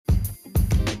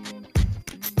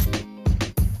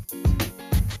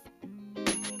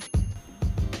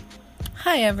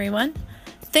Hi, everyone.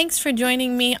 Thanks for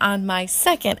joining me on my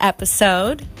second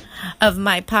episode of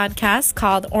my podcast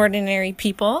called Ordinary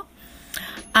People.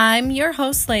 I'm your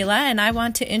host, Layla, and I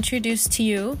want to introduce to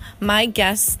you my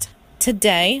guest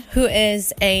today, who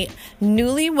is a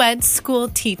newlywed school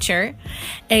teacher,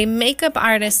 a makeup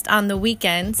artist on the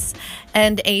weekends,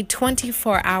 and a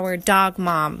 24-hour dog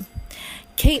mom.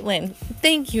 Kaitlyn,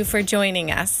 thank you for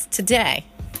joining us today.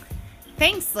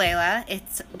 Thanks, Layla.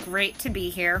 It's great to be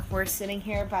here. We're sitting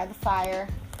here by the fire,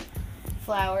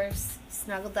 flowers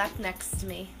snuggled up next to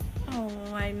me. Oh,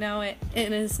 I know it.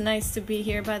 It is nice to be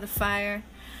here by the fire.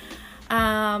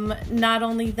 Not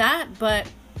only that, but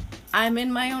I'm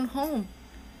in my own home.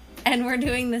 And we're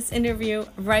doing this interview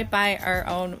right by our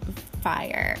own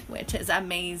fire, which is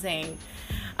amazing.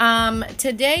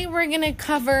 Today we're going to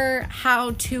cover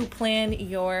how to plan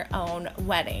your own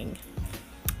wedding,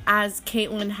 as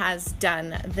Kaitlyn has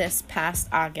done this past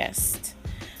August.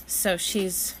 So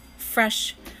she's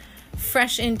fresh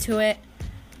into it.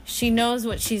 She knows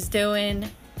what she's doing,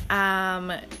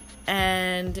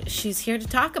 and she's here to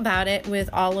talk about it with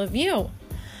all of you.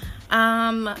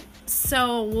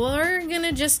 So we're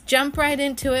gonna just jump right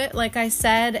into it, like I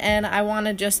said, and I want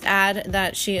to just add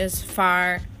that she is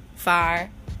far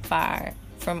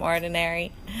from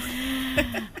ordinary.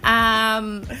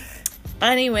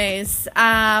 Anyways,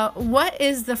 what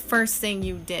is the first thing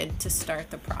you did to start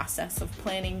the process of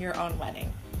planning your own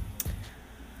wedding?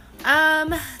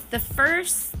 The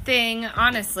first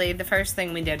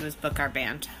thing we did was book our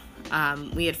band.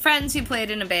 We had friends who played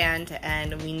in a band,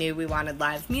 and we knew we wanted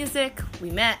live music.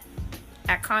 We met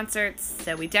at concerts,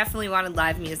 so we definitely wanted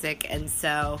live music, and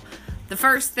so the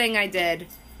first thing I did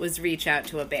was reach out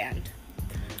to a band.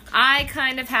 I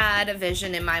kind of had a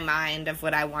vision in my mind of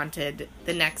what I wanted.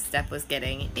 The next step was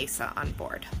getting Asa on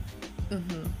board.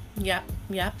 Mm-hmm.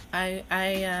 Yep.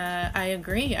 I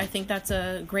agree. I think that's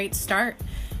a great start.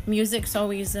 Music's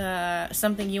always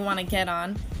something you want to get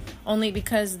on, only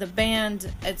because the band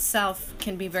itself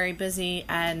can be very busy,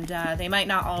 and they might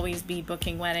not always be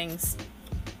booking weddings.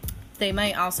 They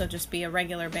might also just be a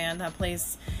regular band that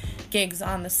plays gigs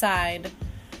on the side.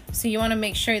 So you want to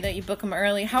make sure that you book them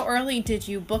early. How early did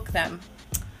you book them?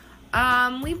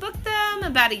 We booked them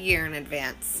about a year in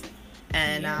advance.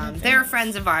 And they were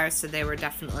friends of ours, so they were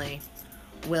definitely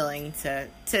willing to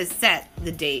set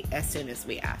the date as soon as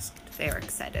we asked. They were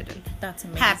excited and that's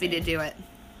amazing. Happy to do it.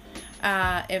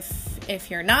 If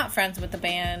you're not friends with the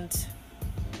band,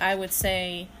 I would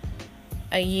say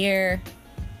a year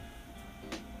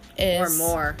is... Or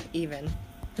more, even.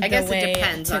 I guess it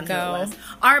depends on who it was.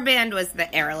 Our band was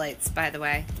the Airlights, by the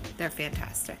way. They're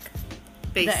fantastic.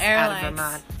 Based out of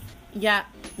Vermont. Yeah,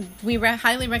 we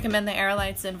highly recommend the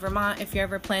Airlights in Vermont if you're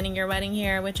ever planning your wedding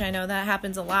here, which I know that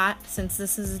happens a lot since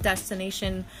this is a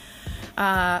destination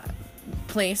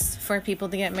place for people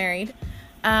to get married,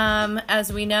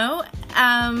 as we know.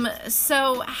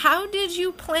 So how did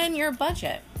you plan your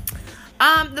budget?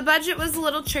 The budget was a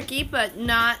little tricky, but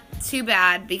not too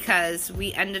bad because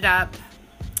we ended up...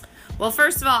 Well,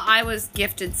 first of all, I was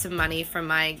gifted some money from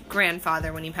my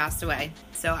grandfather when he passed away.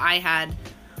 So I had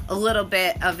a little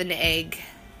bit of an egg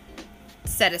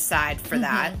set aside for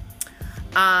that.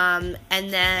 And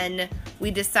then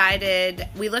we decided,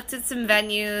 we looked at some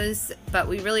venues, but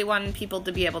we really wanted people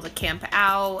to be able to camp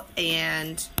out.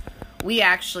 And we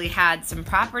actually had some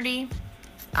property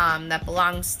that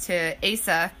belongs to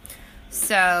Asa.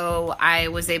 So I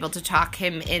was able to talk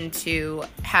him into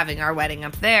having our wedding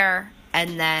up there.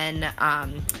 And then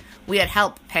we had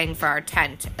help paying for our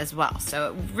tent as well.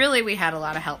 So really we had a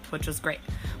lot of help, which was great.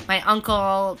 My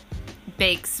uncle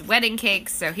bakes wedding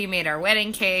cakes, so he made our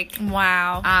wedding cake.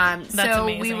 Wow. That's so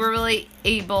amazing. We were really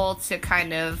able to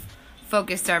kind of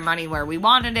focus our money where we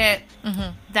wanted it. Mm-hmm.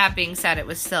 That being said, it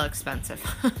was still expensive.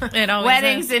 It always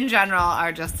Weddings is. in general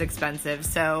are just expensive.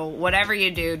 So whatever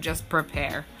you do, just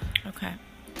prepare. Okay.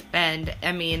 And,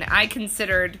 I mean, I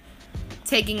considered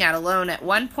taking out a loan at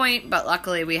one point, but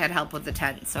luckily we had help with the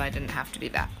tent, so I didn't have to do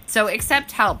that. So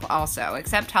accept help also.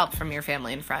 Accept help from your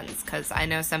family and friends, because I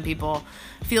know some people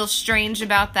feel strange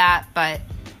about that, but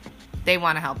they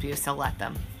want to help you, so let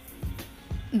them.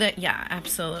 Yeah,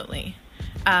 absolutely.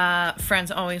 Friends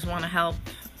always want to help.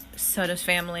 So does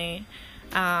family.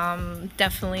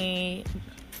 Definitely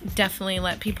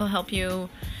let people help you,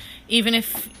 even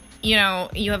if you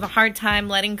have a hard time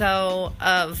letting go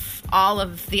of all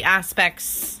of the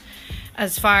aspects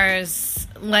as far as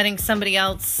letting somebody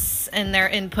else and their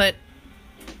input,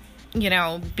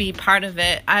 be part of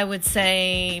it. I would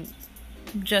say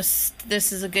just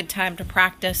this is a good time to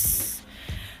practice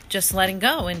just letting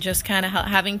go and just kind of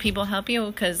having people help you,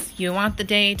 because you want the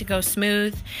day to go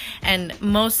smooth. And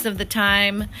most of the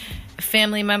time,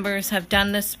 family members have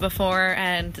done this before,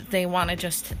 and they want to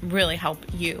just really help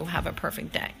you have a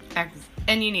perfect day.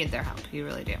 And you need their help. You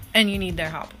really do. And you need their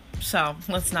help. So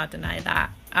let's not deny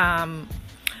that.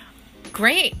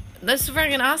 Great. This is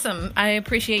freaking awesome. I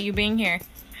appreciate you being here.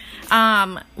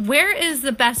 Where is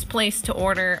the best place to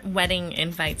order wedding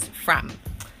invites from?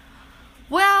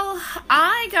 Well,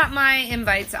 I got my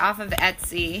invites off of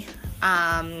Etsy.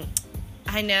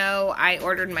 I know I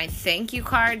ordered my thank you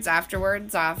cards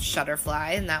afterwards off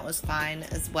Shutterfly, and that was fine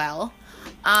as well.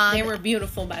 They were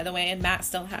beautiful, by the way, and Matt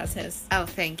still has his. Oh,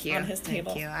 thank you. On his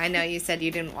table. Thank you. I know you said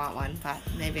you didn't want one, but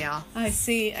maybe I'll. I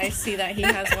see that he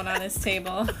has one on his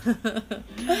table.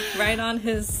 Right on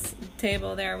his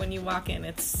table there when you walk in.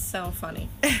 It's so funny.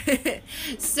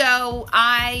 So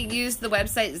I used the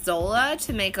website Zola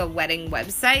to make a wedding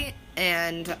website,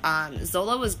 and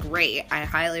Zola was great. I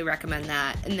highly recommend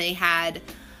that. And they had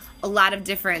a lot of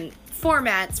different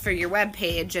formats for your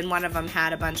webpage, and one of them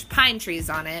had a bunch of pine trees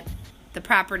on it. The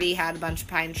property had a bunch of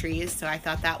pine trees, so I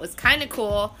thought that was kind of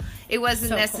cool. It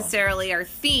wasn't necessarily our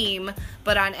theme,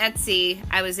 but on Etsy,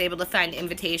 I was able to find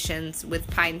invitations with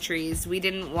pine trees. We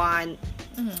didn't want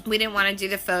to do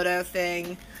the photo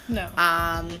thing. No.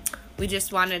 We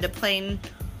just wanted a plain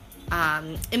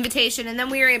invitation, and then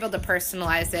we were able to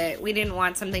personalize it. We didn't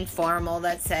want something formal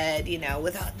that said,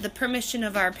 with the permission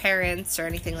of our parents or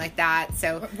anything like that.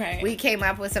 So we came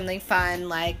up with something fun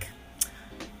like,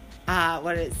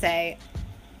 what did it say?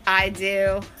 I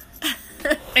do.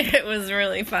 It was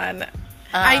really fun.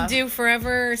 I do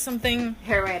forever or something.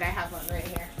 Here, wait, I have one right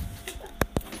here.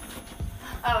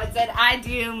 Oh, it said, I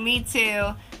do, me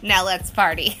too, now let's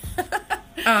party.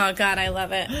 Oh, God, I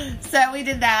love it. So we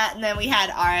did that, and then we had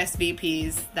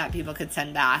RSVPs that people could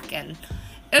send back, and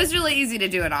it was really easy to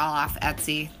do it all off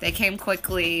Etsy. They came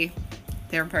quickly,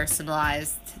 they were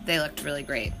personalized, they looked really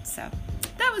great, so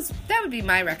that would be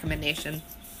my recommendation.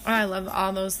 Oh, I love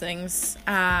all those things.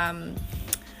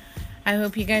 I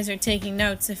hope you guys are taking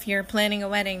notes if you're planning a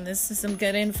wedding. This is some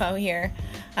good info here.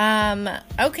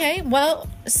 Okay, well,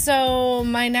 so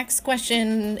my next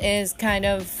question is kind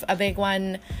of a big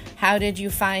one. How did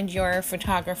you find your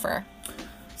photographer?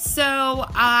 So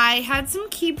I had some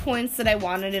key points that I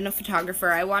wanted in a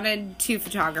photographer. I wanted 2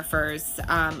 photographers.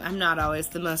 I'm not always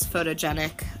the most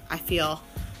photogenic, I feel.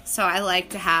 So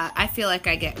I feel like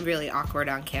I get really awkward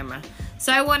on camera.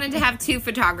 So I wanted to have 2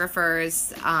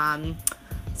 photographers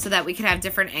so that we could have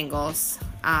different angles.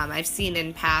 I've seen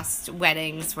in past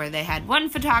weddings where they had one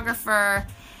photographer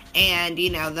and,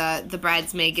 the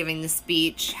bridesmaid giving the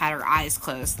speech had her eyes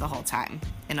closed the whole time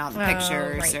in all the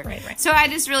pictures. Right. So I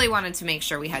just really wanted to make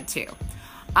sure we had 2.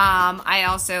 I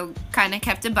also kind of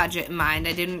kept a budget in mind.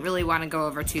 I didn't really want to go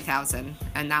over $2,000,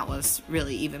 and that was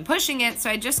really even pushing it. So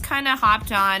I just kind of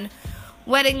hopped on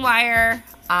Wedding Wire,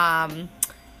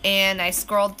 and I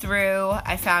scrolled through.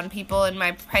 I found people in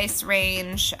my price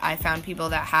range. I found people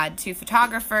that had 2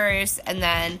 photographers, and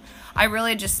then I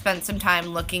really just spent some time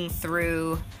looking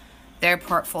through their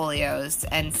portfolios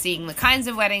and seeing the kinds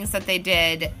of weddings that they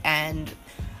did, and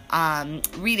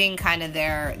reading kind of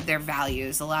their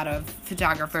values. A lot of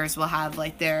photographers will have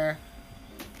like their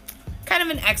kind of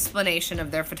an explanation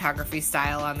of their photography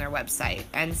style on their website.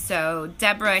 And so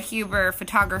Deborah Huber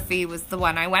Photography was the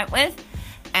one I went with,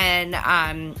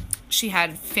 and she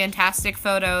had fantastic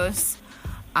photos.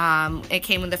 It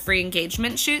came with a free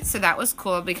engagement shoot, so that was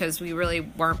cool because we really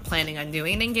weren't planning on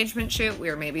doing an engagement shoot. We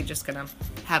were maybe just gonna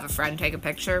have a friend take a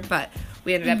picture, but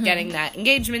we ended up getting that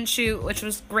engagement shoot, which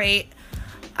was great.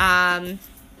 And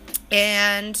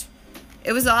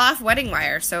it was all off Wedding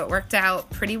Wire, so it worked out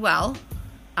pretty well.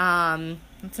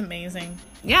 That's amazing.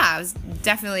 Yeah, I was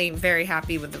definitely very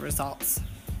happy with the results.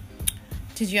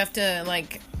 Did you have to,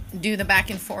 do the back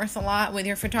and forth a lot with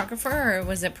your photographer, or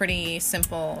was it pretty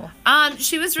simple?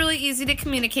 She was really easy to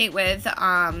communicate with.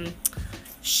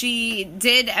 She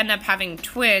did end up having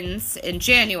twins in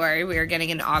January. We were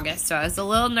getting in August, so I was a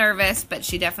little nervous, but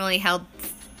she definitely held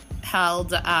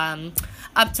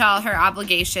up to all her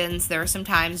obligations. There were some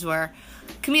times where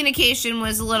communication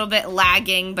was a little bit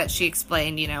lagging, but she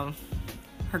explained,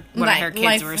 one of her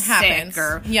kids were sick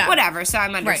or whatever, so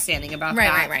I'm understanding about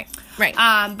that. Right.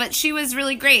 But she was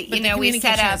really great. But we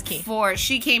set up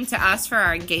she came to us for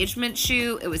our engagement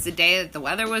shoot. It was the day that the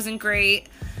weather wasn't great,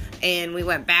 and we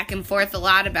went back and forth a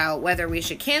lot about whether we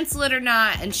should cancel it or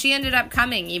not, and she ended up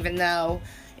coming even though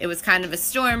it was kind of a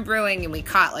storm brewing, and we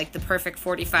caught the perfect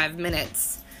 45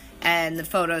 minutes. And the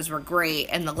photos were great,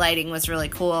 and the lighting was really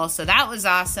cool, so that was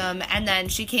awesome. And then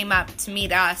she came up to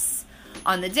meet us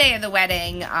on the day of the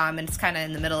wedding, and it's kind of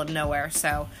in the middle of nowhere,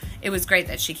 so it was great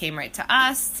that she came right to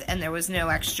us, and there was no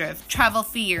extra travel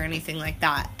fee or anything like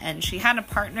that, and she had a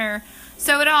partner,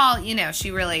 so it all, you know,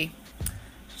 she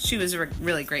was a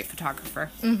really great photographer.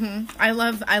 I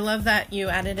love that you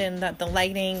added in that the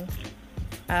lighting,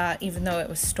 even though it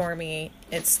was stormy,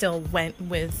 it still went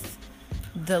with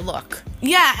the look.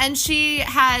 Yeah, and she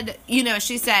had, you know,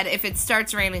 she said if it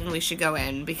starts raining, we should go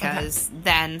in, because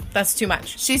then... That's too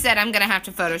much. She said, I'm going to have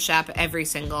to Photoshop every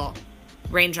single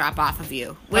raindrop off of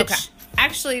you, which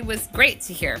actually was great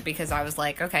to hear, because I was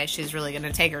like, okay, she's really going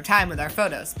to take her time with our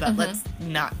photos, but let's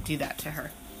not do that to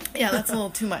her. Yeah, that's a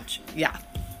little too much. Yeah.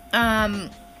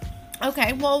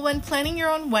 Okay, well, when planning your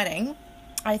own wedding,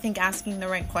 I think asking the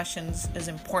right questions is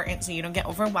important so you don't get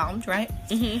overwhelmed, right?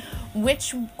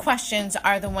 Which questions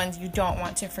are the ones you don't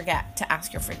want to forget to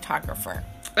ask your photographer?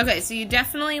 Okay, so you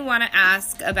definitely want to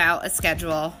ask about a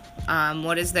schedule.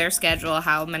 What is their schedule?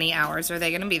 How many hours are they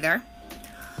going to be there?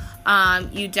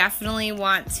 You definitely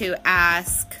want to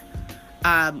ask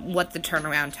what the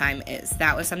turnaround time is.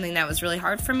 That was something that was really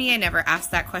hard for me. I never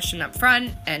asked that question up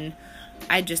front, and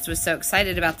I just was so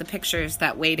excited about the pictures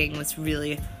that waiting was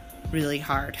really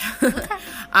hard.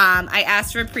 I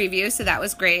asked for a preview, so that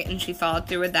was great, and she followed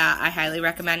through with that. I highly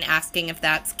recommend asking if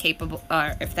that's capable,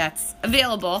 or if that's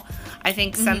available. I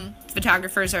think some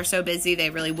photographers are so busy they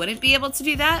really wouldn't be able to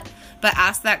do that, but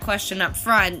ask that question up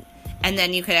front, and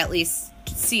then you could at least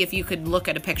see if you could look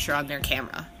at a picture on their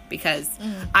camera, because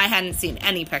I hadn't seen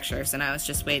any pictures, and I was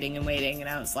just waiting, and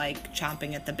I was like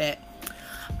chomping at the bit.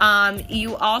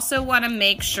 You also want to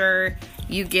make sure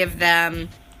you give them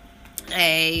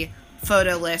a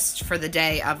photo list for the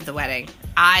day of the wedding.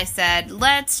 I said,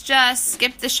 let's just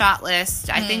skip the shot list.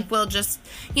 I think we'll just,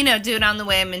 do it on the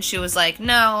whim. And she was like,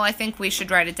 no, I think we should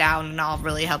write it down, and I'll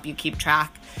really help you keep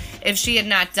track. If she had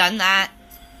not done that,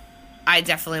 I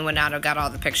definitely would not have got all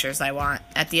the pictures I want.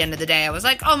 At the end of the day, I was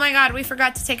like, oh my God, we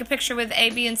forgot to take a picture with A,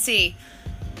 B, and C.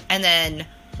 And then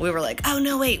we were like, oh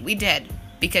no, wait, we did.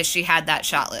 Because she had that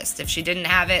shot list. If she didn't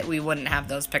have it, we wouldn't have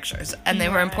those pictures. And they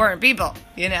were important people,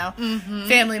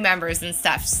 family members and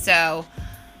stuff. So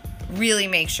really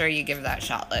make sure you give that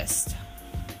shot list.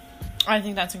 I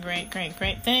think that's a great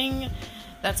thing.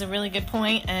 That's a really good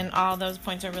point, and all those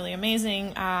points are really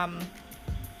amazing.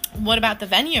 What about the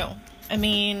venue? I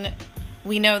mean,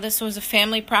 we know this was a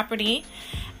family property,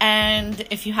 and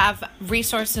if you have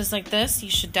resources like this,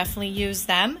 you should definitely use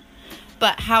them.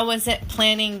 But how was it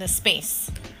planning the space?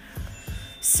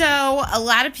 So, a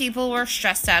lot of people were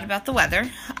stressed out about the weather.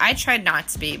 I tried not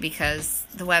to be, because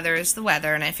the weather is the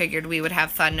weather, and I figured we would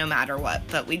have fun no matter what.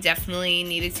 But we definitely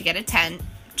needed to get a tent,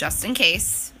 just in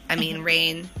case. I mean,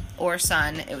 rain or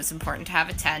sun, it was important to have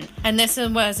a tent. And this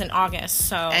was in August,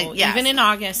 so even in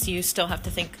August, you still have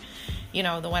to think,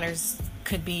 the winters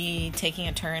could be taking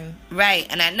a turn. Right,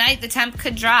 and at night, the temp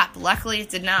could drop. Luckily, it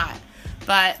did not.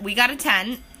 But we got a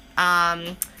tent.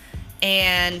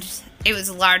 And it was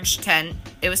a large tent.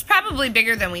 It was probably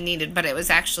bigger than we needed, but it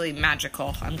was actually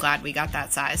magical. I'm glad we got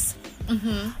that size.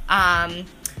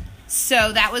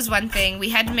 So that was one thing. We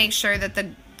had to make sure that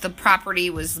the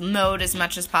property was mowed as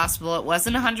much as possible. It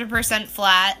wasn't 100%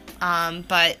 flat,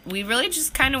 but we really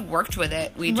just kind of worked with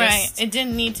it. Right. It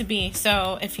didn't need to be.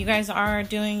 So if you guys are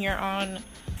doing your own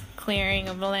clearing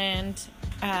of land,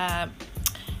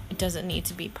 it doesn't need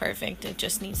to be perfect. It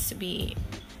just needs to be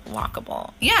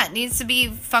walkable. Yeah, it needs to be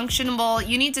functionable.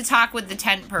 You need to talk with the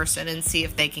tent person and see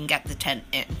if they can get the tent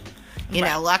in.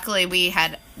 Luckily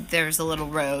there's a little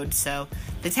road, so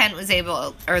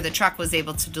the truck was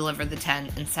able to deliver the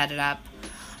tent and set it up.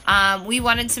 We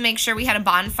wanted to make sure we had a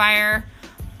bonfire.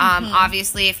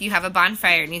 Obviously, if you have a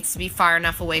bonfire, it needs to be far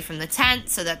enough away from the tent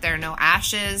so that there are no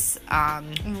ashes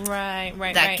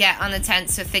that get on the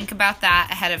tent. So think about that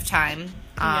ahead of time.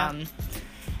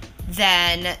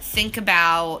 Then think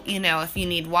about, if you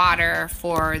need water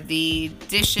for the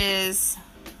dishes,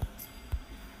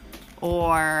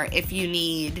 or if you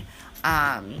need,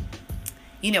 water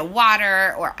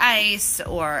or ice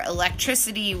or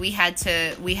electricity. We had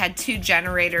 2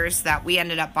 generators that we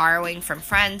ended up borrowing from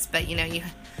friends, but,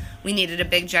 we needed a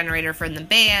big generator for the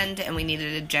band, and we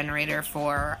needed a generator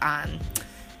for,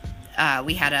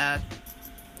 we had a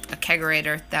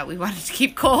kegerator that we wanted to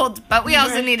keep cold, but we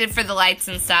also needed for the lights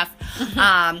and stuff.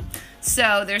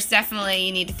 So there's definitely,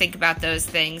 you need to think about those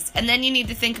things. And then you need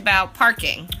to think about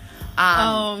parking.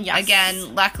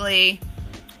 Again, luckily,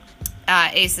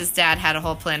 Ace's dad had a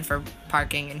whole plan for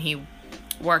parking, and he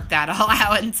worked that all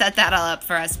out and set that all up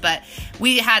for us. But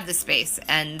we had the space,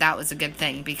 and that was a good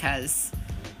thing, because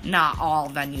not all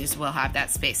venues will have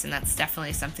that space, and that's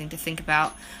definitely something to think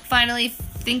about. Finally,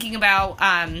 thinking about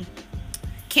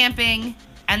camping,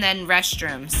 and then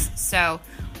restrooms. So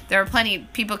there were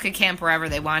people could camp wherever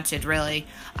they wanted, really.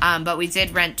 But we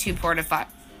did rent 2 porta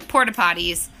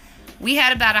potties. We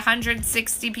had about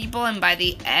 160 people, and by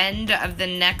the end of the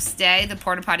next day, the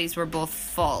porta potties were both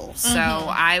full. So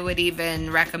I would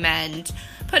even recommend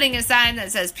putting a sign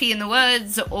that says pee in the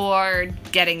woods or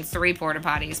getting 3 porta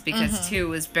potties because 2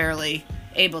 was barely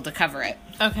able to cover it.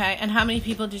 Okay, and how many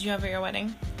people did you have at your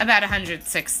wedding? About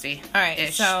 160. All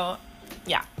right, so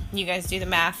yeah, you guys do the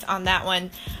math on that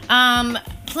one.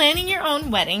 Planning your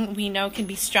own wedding, we know, can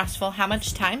be stressful. How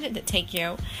much time did it take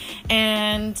you?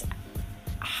 And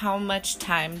how much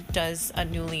time does a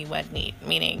newlywed need?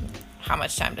 Meaning, how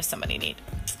much time does somebody need?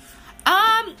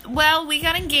 Well, we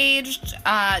got engaged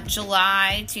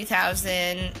July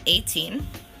 2018,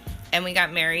 and we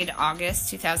got married August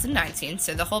 2019,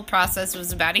 so the whole process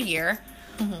was about a year.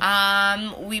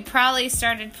 We probably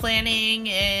started planning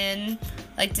in,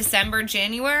 like, December,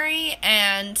 January,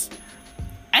 and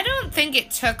I don't think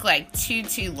it took, like,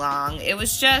 too long. It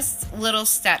was just little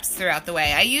steps throughout the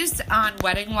way. I used on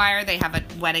Wedding Wire, they have a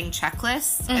wedding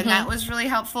checklist, and that was really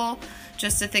helpful,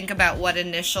 just to think about what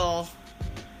initial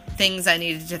things I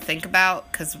needed to think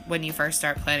about, because when you first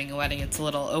start planning a wedding, it's a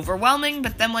little overwhelming,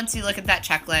 but then once you look at that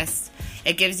checklist,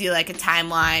 it gives you, like, a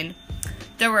timeline.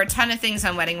 There were a ton of things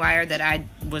on Wedding Wire that I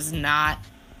was not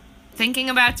thinking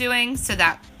about doing, so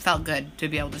that felt good to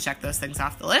be able to check those things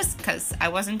off the list, because I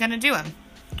wasn't going to do them.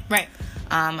 Right.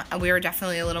 We were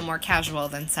definitely a little more casual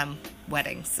than some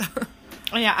weddings.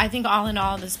 Yeah, I think all in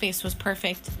all, the space was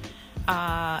perfect.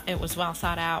 It was well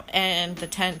thought out. And the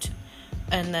tent,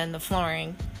 and then the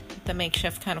flooring, the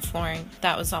makeshift kind of flooring,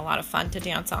 that was a lot of fun to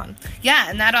dance on. Yeah,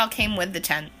 and that all came with the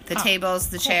tent. The tables,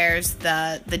 the chairs,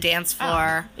 the dance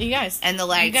floor, you guys, and the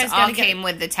lights all came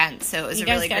with the tent, so it was a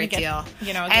really great deal.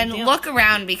 And look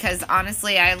around, because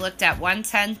honestly, I looked at one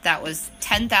tent that was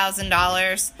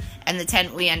 $10,000, and the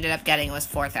tent we ended up getting was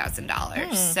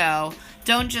 $4,000. So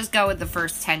don't just go with the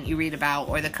first tent you read about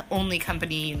or the only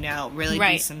company you know. Really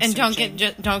do some and searching.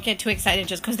 don't get too excited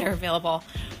just because they're available.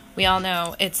 We all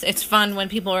know it's fun when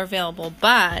people are available,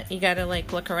 but you got to,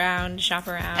 like, look around, shop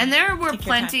around. And there were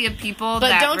plenty of people but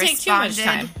that don't responded. take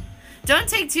too much time. Don't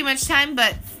take too much time,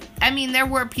 but I mean, there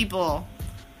were people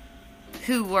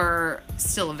who were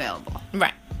still available.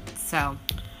 Right. So,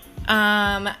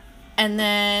 and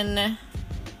then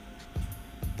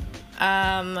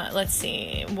let's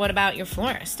see. What about your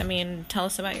florist? I mean, tell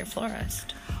us about your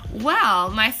florist. Well,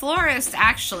 my florist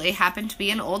actually happened to be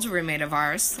an old roommate of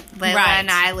ours. Layla and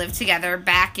I lived together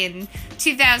back in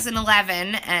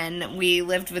 2011, and we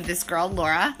lived with this girl,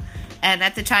 Laura. And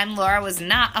at the time, Laura was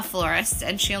not a florist,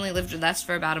 and she only lived with us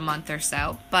for about a month or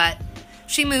so. But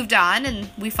she moved on, and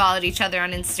we followed each other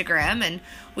on Instagram, and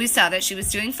we saw that she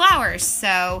was doing flowers.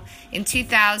 So in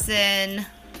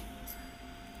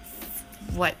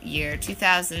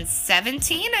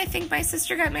 2017, I think my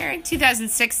sister got married.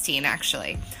 2016,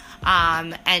 actually.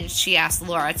 And she asked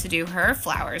Laura to do her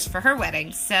flowers for her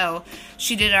wedding. So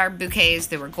she did our bouquets.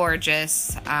 They were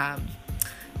gorgeous.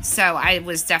 So I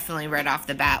was definitely right off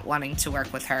the bat wanting to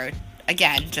work with her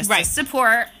again, just to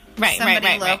support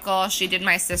somebody local. She did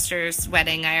my sister's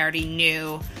wedding. I already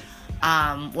knew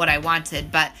what I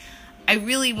wanted, but I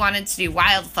really wanted to do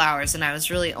wildflowers, and I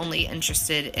was really only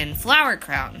interested in flower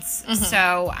crowns.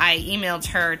 So I emailed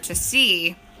her to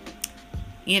see,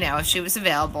 if she was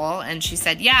available, and she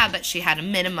said, yeah, but she had a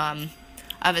minimum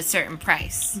of a certain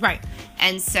price. Right.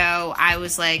 And so I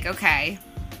was like, okay.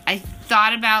 I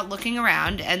thought about looking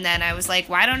around, and then I was like,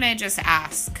 why don't I just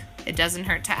ask? It doesn't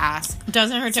hurt to ask.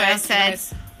 Doesn't hurt to ask. So I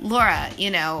said, Laura,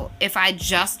 if I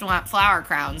just want flower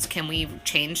crowns, can we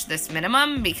change this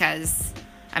minimum? Because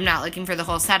I'm not looking for the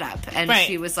whole setup. And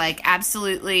she was like,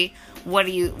 absolutely. What are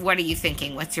you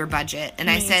thinking? What's your budget? And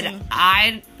Amazing.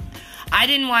 I said, I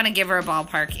didn't want to give her a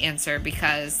ballpark answer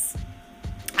because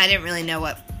I didn't really know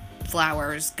what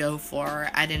flowers go for.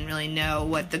 I didn't really know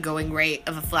what the going rate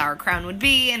of a flower crown would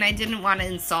be, and I didn't want to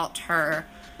insult her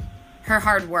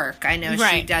hard work. I know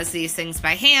she does these things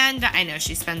by hand. I know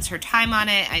she spends her time on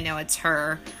it. I know it's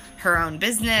her own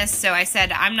business. So I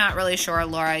said, I'm not really sure,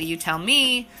 Laura. You tell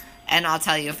me, and I'll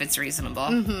tell you if it's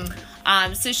reasonable.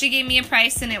 So she gave me a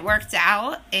price, and it worked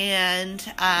out, and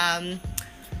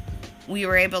we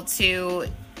were able to...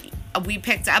 We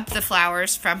picked up the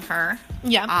flowers from her.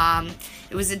 Yeah.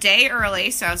 It was a day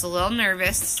early, so I was a little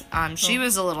nervous. She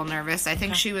was a little nervous. I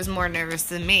think she was more nervous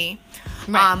than me.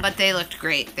 Right. But they looked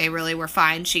great. They really were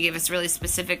fine. She gave us really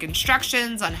specific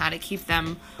instructions on how to keep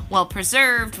them well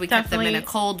preserved. We kept them in a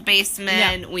cold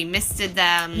basement. Yeah. We misted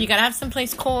them. You gotta have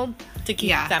someplace cold to to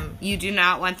keep them. You do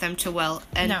not want them to wilt.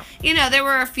 And, No. you know, there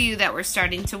were a few that were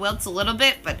starting to wilt a little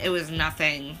bit, but it was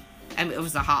nothing. I mean, it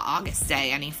was a hot August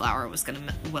day. Any flower was going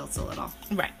to wilt a little.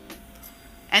 Right.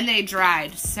 And they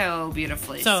dried so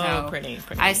beautifully. So pretty.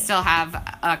 I still have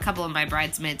a couple of my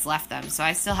bridesmaids left them. So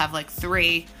I still have like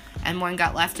 3. And one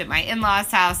got left at my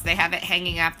in-laws' house. They have it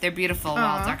hanging up. They're beautiful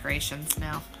wall decorations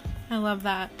now. I love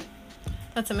that.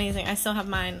 That's amazing. I still have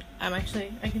mine. I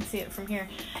can see it from here.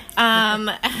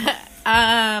 How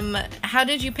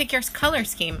did you pick your color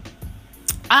scheme?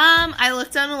 I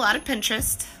looked on a lot of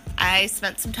Pinterest. I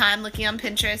spent some time looking on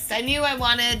Pinterest. I knew I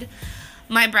wanted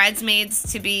my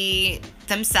bridesmaids to be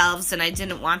themselves, and I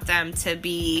didn't want them to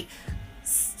be...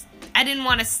 I didn't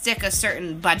want to stick a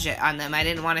certain budget on them. I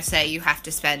didn't want to say you have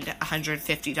to spend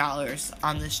 $150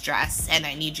 on this dress and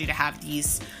I need you to have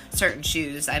these certain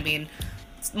shoes. I mean,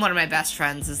 one of my best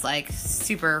friends is like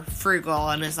super frugal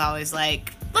and is always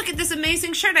like, look at this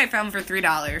amazing shirt I found for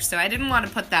 $3. So I didn't want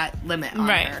to put that limit on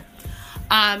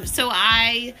her. So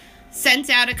I sent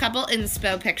out a couple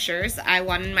inspo pictures. I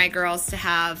wanted my girls to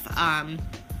have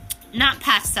not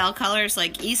pastel colors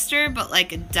like Easter, but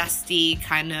like a dusty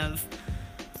kind of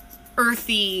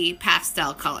earthy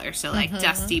pastel color. So like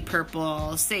dusty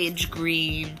purple, sage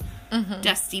green,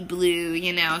 dusty blue,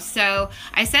 you know. So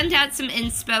I sent out some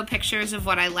inspo pictures of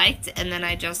what I liked, and then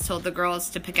I just told the girls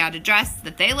to pick out a dress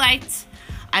that they liked.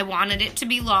 I wanted it to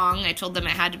be long. I told them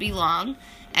it had to be long,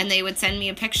 and they would send me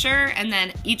a picture, and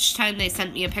then each time they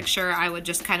sent me a picture, I would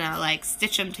just kind of like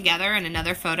stitch them together in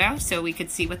another photo so we could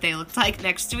see what they looked like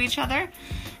next to each other.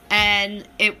 And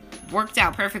it worked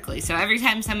out perfectly. So every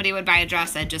time somebody would buy a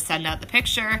dress, I'd just send out the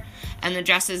picture, and the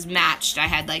dresses matched. I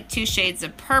had like 2 shades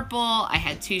of purple, I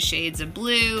had 2 shades of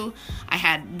blue, I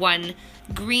had 1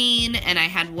 green, and I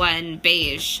had 1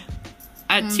 beige.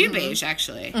 2 beige,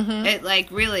 actually. It like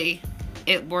really,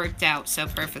 it worked out so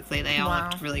perfectly. They all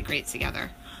looked really great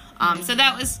together. So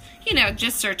that was, you know,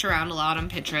 just search around a lot on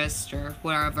Pinterest or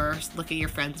wherever. Look at your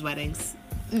friends' weddings.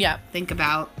 Yeah. Think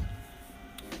about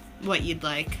what you'd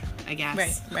like, I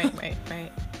guess. Right.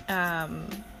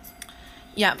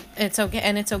 Yeah, it's okay,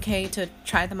 and it's okay to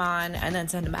try them on and then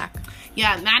send them back.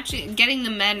 Yeah, getting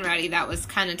the men ready, that was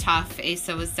kind of tough.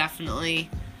 Asa was definitely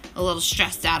a little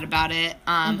stressed out about it.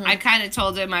 I kind of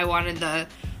told him I wanted the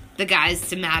guys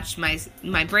to match my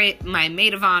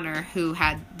maid of honor, who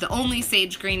had the only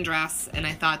sage green dress, and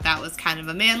I thought that was kind of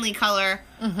a manly color,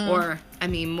 or I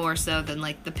mean more so than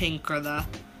like the pink or the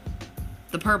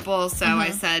purple. So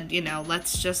I said, you know,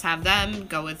 let's just have them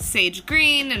go with sage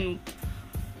green, and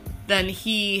then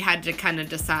he had to kind of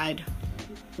decide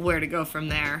where to go from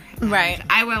there. And right.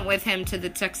 I went with him to the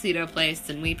tuxedo place,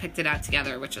 and we picked it out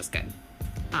together, which was good.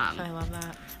 I love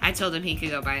that. I told him he could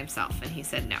go by himself, and he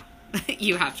said, no,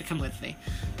 you have to come with me.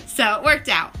 So it worked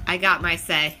out. I got my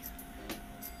say,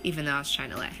 even though I was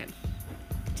trying to let him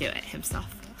do it himself.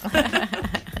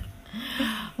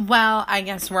 Well, I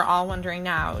guess we're all wondering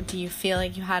now, do you feel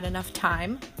like you had enough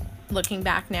time, looking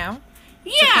back now?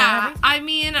 Yeah, I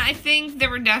mean, I think there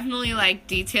were definitely, like,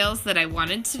 details that I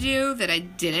wanted to do that I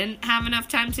didn't have enough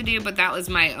time to do, but that was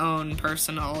my own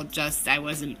personal, just, I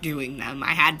wasn't doing them.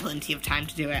 I had plenty of time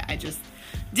to do it, I just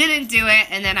didn't do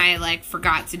it, and then I, like,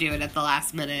 forgot to do it at the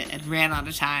last minute and ran out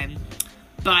of time,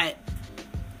 but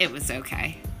it was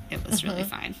okay. It was really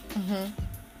fine.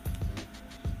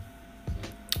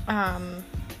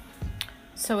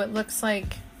 So it looks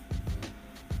like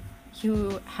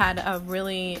you had a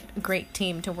really great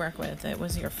team to work with. It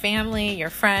was your family, your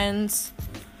friends.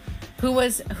 Who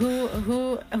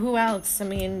else? I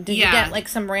mean, did you get like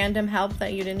some random help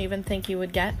that you didn't even think you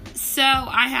would get? So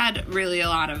I had really a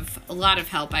lot of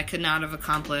help. I could not have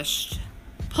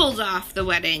pulled off the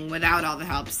wedding without all the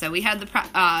help. So we had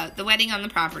the wedding on the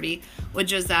property,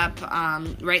 which was up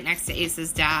right next to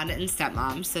Ace's dad and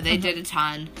stepmom. So they did a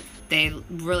ton. They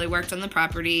really worked on the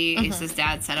property. Ace's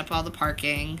dad set up all the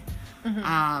parking.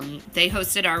 They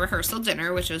hosted our rehearsal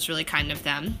dinner, which was really kind of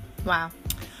them. Wow.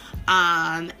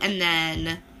 And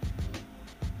then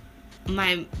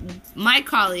my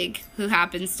colleague, who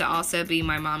happens to also be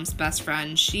my mom's best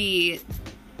friend, she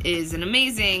is an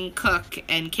amazing cook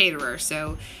and caterer.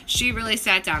 So she really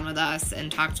sat down with us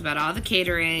and talked about all the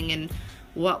catering and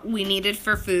what we needed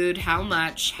for food, how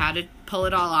much, how to pull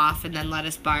it all off, and then let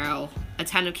us borrow a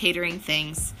ton of catering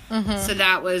things. So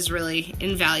that was really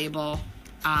invaluable.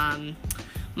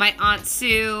 My Aunt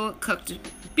Sue cooked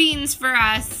beans for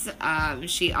us.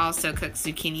 She also cooked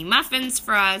zucchini muffins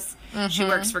for us. She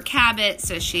works for Cabot,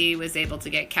 so she was able to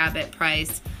get Cabot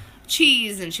price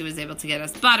cheese, and she was able to get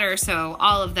us butter. So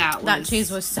all of that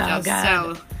cheese was so good.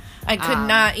 So I could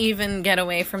not even get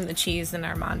away from the cheese, and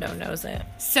Armando knows it.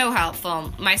 So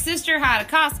helpful. My sister had a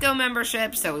Costco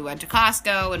membership, so we went to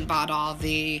Costco and bought all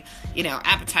the,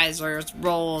 appetizers,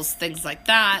 rolls, things like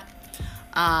that.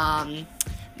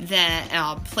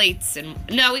 Then plates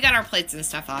we got our plates and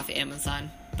stuff off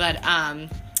Amazon. But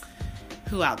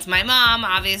who else? My mom,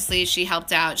 obviously, she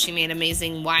helped out. She made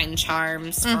amazing wine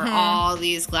charms for all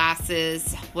these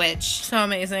glasses, which... So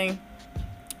amazing.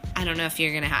 I don't know if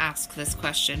you're going to ask this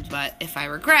question, but if I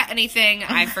regret anything,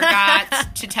 I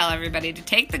forgot to tell everybody to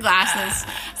take the glasses.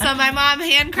 So my mom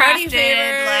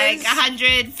handcrafted like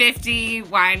 150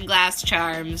 wine glass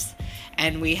charms,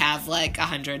 and we have like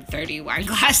 130 wine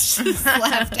glasses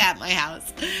left at my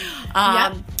house.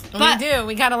 But we do.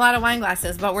 We got a lot of wine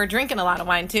glasses, but we're drinking a lot of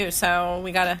wine too, so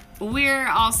we gotta... We're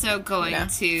also going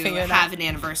to have an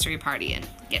anniversary party and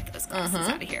get those glasses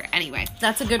out of here. Anyway.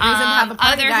 That's a good reason to have a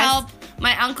party, guys. Help,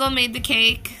 my uncle made the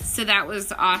cake, so that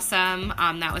was awesome.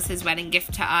 That was his wedding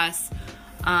gift to us.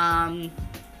 And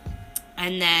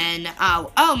then,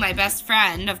 my best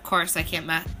friend, of course, I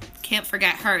can't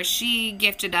forget her. She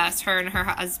gifted us, her and her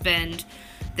husband,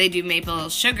 they do maple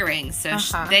sugaring, so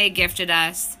they gifted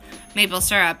us maple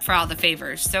syrup for all the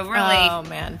favors. So really, oh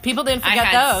man, people didn't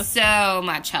forget those. So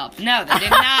much help. No, they did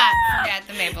not forget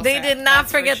the maple syrup. They did not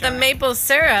forget the maple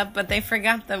syrup, but they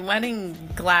forgot the wedding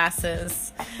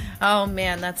glasses. Oh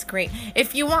man, that's great.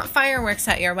 If you want fireworks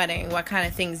at your wedding, what kind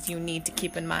of things do you need to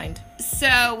keep in mind?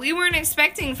 So we weren't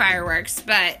expecting fireworks,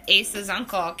 but Ace's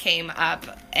uncle came up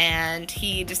and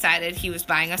he decided he was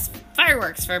buying us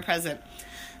fireworks for a present.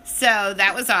 So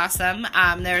that was awesome.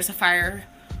 There's a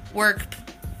firework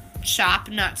shop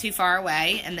not too far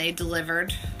away, and they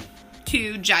delivered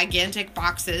 2 gigantic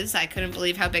boxes. I couldn't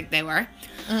believe how big they were.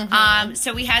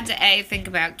 So we had to think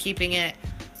about keeping it.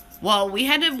 Well, we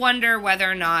had to wonder whether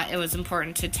or not it was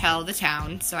important to tell the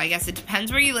town. So I guess it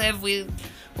depends where you live.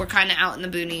 We're kind of out in the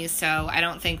boonies, so I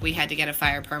don't think we had to get a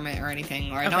fire permit or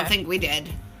anything, or I don't think we did.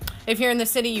 If you're in the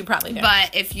city, you probably do.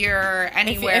 But if you're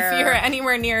anywhere... If you're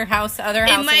anywhere near houses,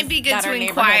 it might be good to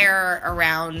inquire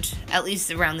around, at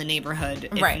least around the neighborhood,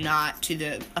 if not to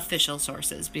the official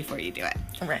sources before you do it.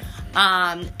 Right.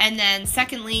 And then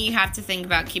secondly, you have to think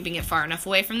about keeping it far enough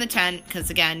away from the tent, because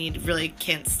again, you really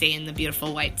can't stay in the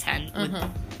beautiful white tent with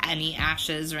any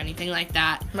ashes or anything like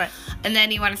that. Right. And then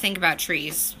you want to think about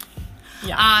trees.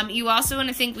 Yeah. You also want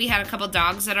to think we had a couple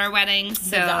dogs at our wedding.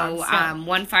 So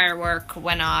one firework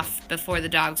went off before the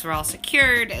dogs were all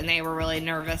secured, and they were really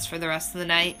nervous for the rest of the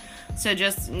night. So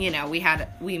just, we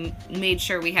made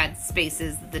sure we had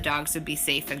spaces that the dogs would be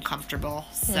safe and comfortable.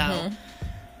 So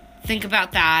think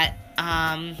about that.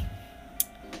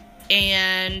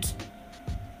 And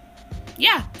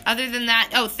yeah, other than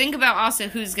that, think about also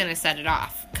who's going to set it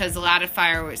off. Because a lot of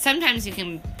fireworks, sometimes you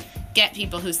can get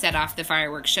people who set off the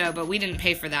fireworks show, but we didn't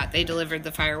pay for that. They delivered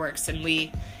the fireworks, and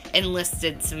we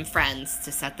enlisted some friends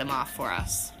to set them off for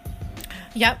us.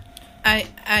 Yep.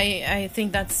 I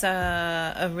think that's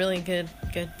a really good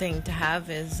thing to have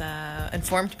is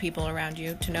informed people around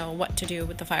you to know what to do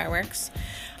with the fireworks.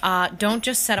 Don't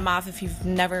just set them off if you've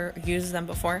never used them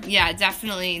before. Yeah,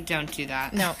 definitely don't do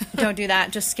that. No, don't do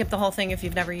that. Just skip the whole thing if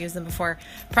you've never used them before.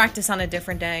 Practice on a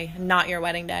different day, not your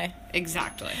wedding day.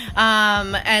 Exactly.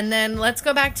 And then let's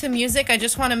go back to music. I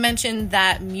just want to mention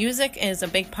that music is a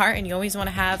big part, and you always want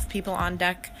to have people on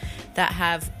deck that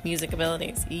have music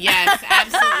abilities. Yes,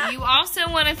 absolutely. You also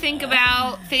want to think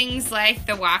about things like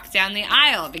the walk down the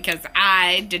aisle, because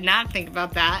I did not think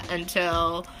about that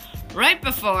until right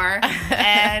before,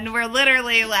 and we're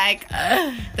literally like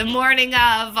the morning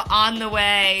of on the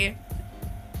way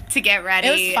to get ready.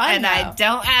 It was fun, and though. I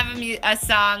don't have a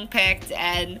song picked,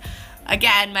 and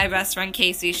again, my best friend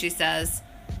Casey, she says,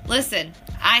 listen,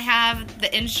 I have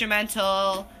the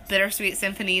instrumental Bittersweet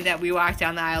Symphony that we walked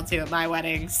down the aisle to at my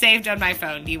wedding saved on my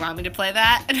phone. Do you want me to play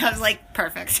that? And I was like,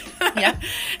 perfect. Yeah.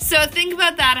 So think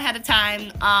about that ahead of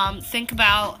time. Think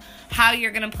about how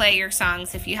you're going to play your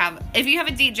songs. If you have a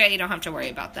DJ, you don't have to worry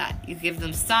about that. You give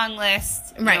them song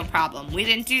lists, no problem. We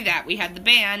didn't do that. We had the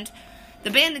band. The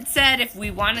band had said if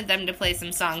we wanted them to play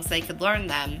some songs, they could learn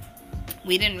them.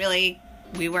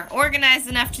 We weren't organized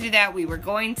enough to do that. We were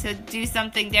going to do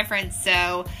something different,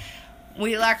 so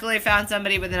we luckily found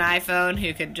somebody with an iPhone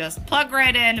who could just plug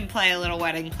right in and play a little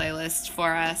wedding playlist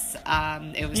for us.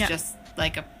 It was just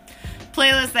like a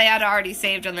playlist they had already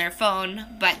saved on their phone,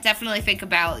 but definitely think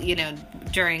about,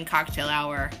 during cocktail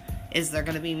hour, is there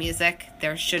going to be music?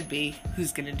 There should be.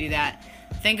 Who's going to do that?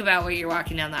 Think about what you're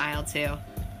walking down the aisle to,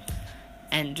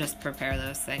 and just prepare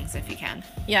those things if you can.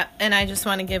 Yeah, and I just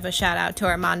want to give a shout out to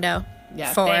Armando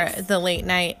for thanks. the late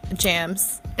night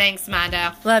jams. Thanks,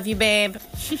 Mondo. Love you, babe.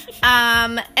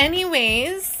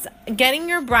 Anyways, getting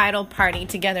your bridal party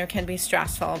together can be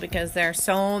stressful because there are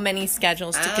so many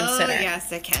schedules to consider.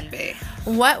 Yes, it can be.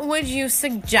 What would you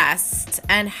suggest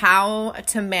and how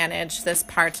to manage this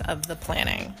part of the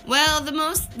planning? Well,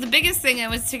 the biggest thing I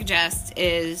would suggest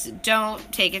is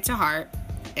don't take it to heart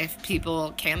if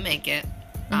people can't make it.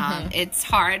 It's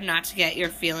hard not to get your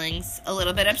feelings a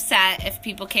little bit upset if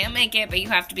people can't make it, but you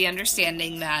have to be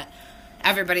understanding that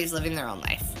everybody's living their own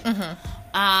life.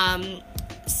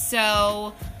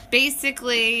 So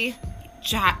basically,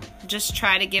 just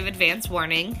try to give advance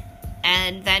warning,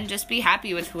 and then just be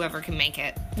happy with whoever can make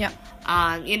it. Yep.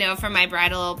 For my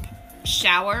bridal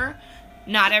shower,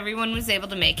 not everyone was able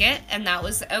to make it, and that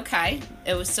was okay.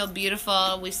 It was still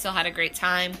beautiful. We still had a great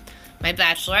time. My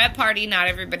bachelorette party, not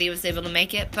everybody was able to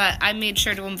make it, but I made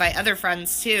sure to invite other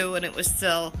friends too, and it was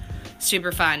still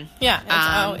super fun. Yeah,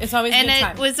 it's always a good time.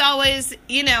 And it was always,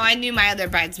 I knew my other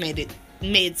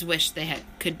bridesmaids wished they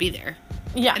could be there.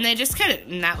 Yeah. And they just couldn't,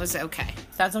 and that was okay.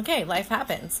 That's okay. Life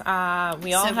happens.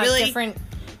 We all have different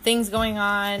things going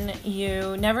on.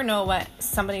 You never know what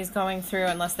somebody's going through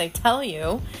unless they tell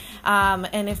you.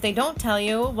 And if they don't tell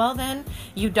you, well, then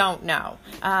you don't know.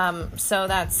 So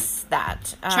that's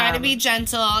that. Try to be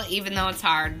gentle, even though it's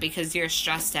hard, because you're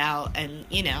stressed out. And,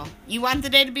 you want the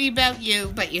day to be about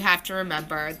you, but you have to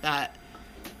remember that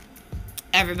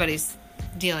everybody's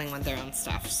dealing with their own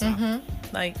stuff. So.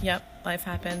 Yep, life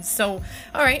happens. So,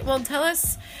 all right, well, tell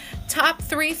us top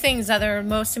 3 things that are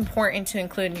most important to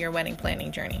include in your wedding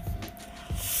planning journey.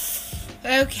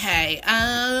 Okay,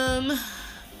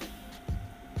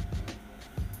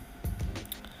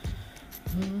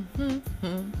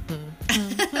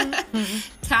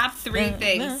 top 3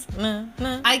 things.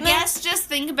 I guess just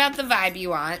think about the vibe you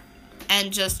want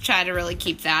and just try to really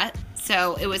keep that.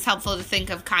 So it was helpful to think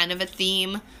of kind of a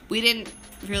theme. We didn't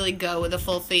really go with a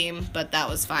full theme, but that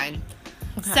was fine.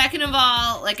 Okay. Second of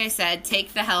all, like I said,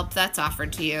 take the help that's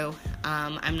offered to you.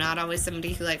 I'm not always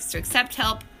somebody who likes to accept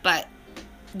help, but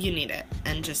you need it,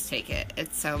 and just take it.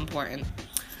 It's so important.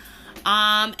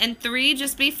 And 3,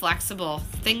 just be flexible.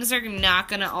 Things are not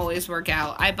going to always work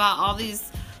out. I bought all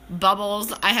these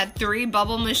bubbles. I had 3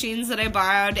 bubble machines that I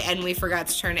borrowed, and we forgot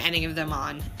to turn any of them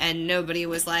on. And nobody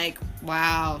was like,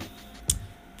 wow,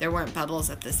 there weren't bubbles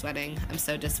at this wedding. I'm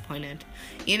so disappointed.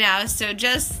 So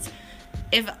just,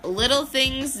 if little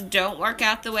things don't work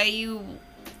out the way you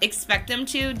expect them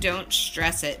to, don't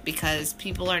stress it, because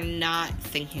people are not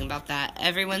thinking about that.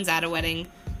 Everyone's at a wedding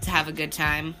to have a good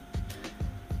time,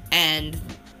 and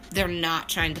they're not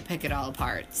trying to pick it all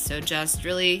apart. So just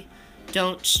really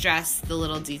don't stress the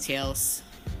little details.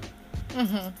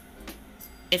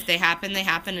 If they happen, they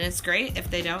happen, and it's great.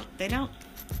 If they don't, they don't.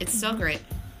 It's still great.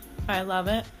 I love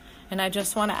it. And I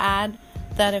just want to add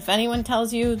that if anyone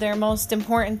tells you their most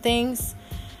important things,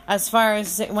 as far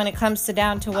as when it comes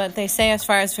down to what they say as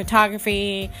far as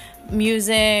photography,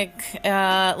 music,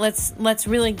 let's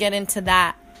really get into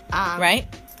that, right?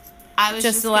 I was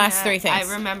just the last 3 things.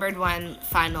 I remembered one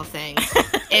final thing.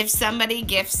 If somebody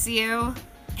gifts you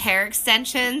hair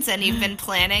extensions and you've been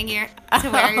planning to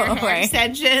wear your hair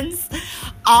extensions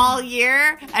all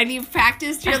year and you've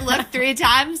practiced your look 3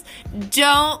 times,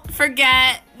 don't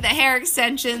forget the hair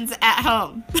extensions at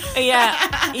home.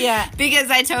 Yeah. Because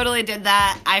I totally did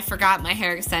that. I forgot my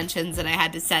hair extensions and I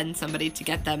had to send somebody to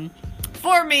get them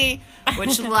for me,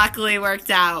 which luckily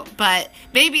worked out. But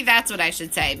maybe that's what I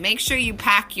should say. Make sure you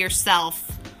pack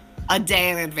yourself a day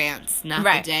in advance, not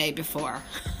the day before.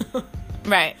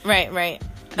 Right.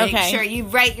 Make sure you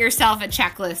write yourself a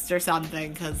checklist or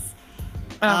something, because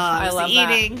I was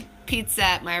eating pizza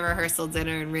at my rehearsal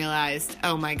dinner and realized,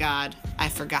 oh my God, I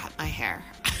forgot my hair.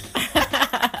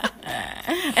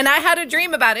 And I had a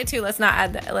dream about it too. Let's not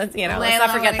add that. Let's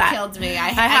not forget that. Killed me. I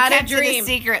had kept a dream. It a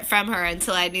secret from her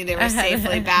until I knew they were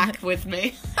safely back with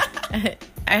me. I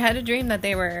had a dream that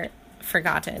they were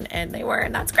forgotten, and they were,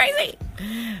 and that's crazy.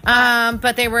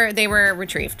 But they were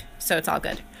retrieved, so it's all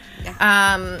good.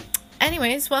 Yeah.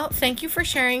 Anyways, well, thank you for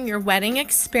sharing your wedding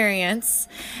experience.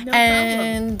 No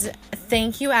problem.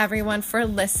 Thank you, everyone, for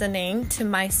listening to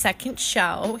my second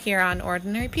show here on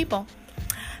Ordinary People.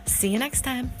 See you next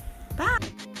time. Bye.